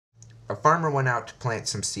A farmer went out to plant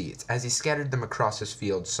some seeds. As he scattered them across his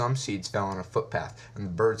field, some seeds fell on a footpath, and the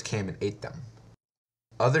birds came and ate them.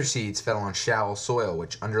 Other seeds fell on shallow soil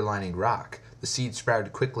which underlining rock. The seeds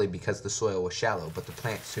sprouted quickly because the soil was shallow, but the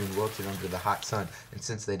plants soon wilted under the hot sun, and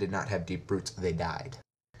since they did not have deep roots, they died.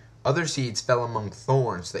 Other seeds fell among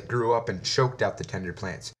thorns that grew up and choked out the tender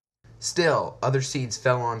plants. Still, other seeds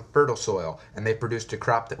fell on fertile soil, and they produced a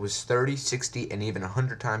crop that was 30, 60, and even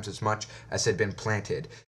 100 times as much as had been planted.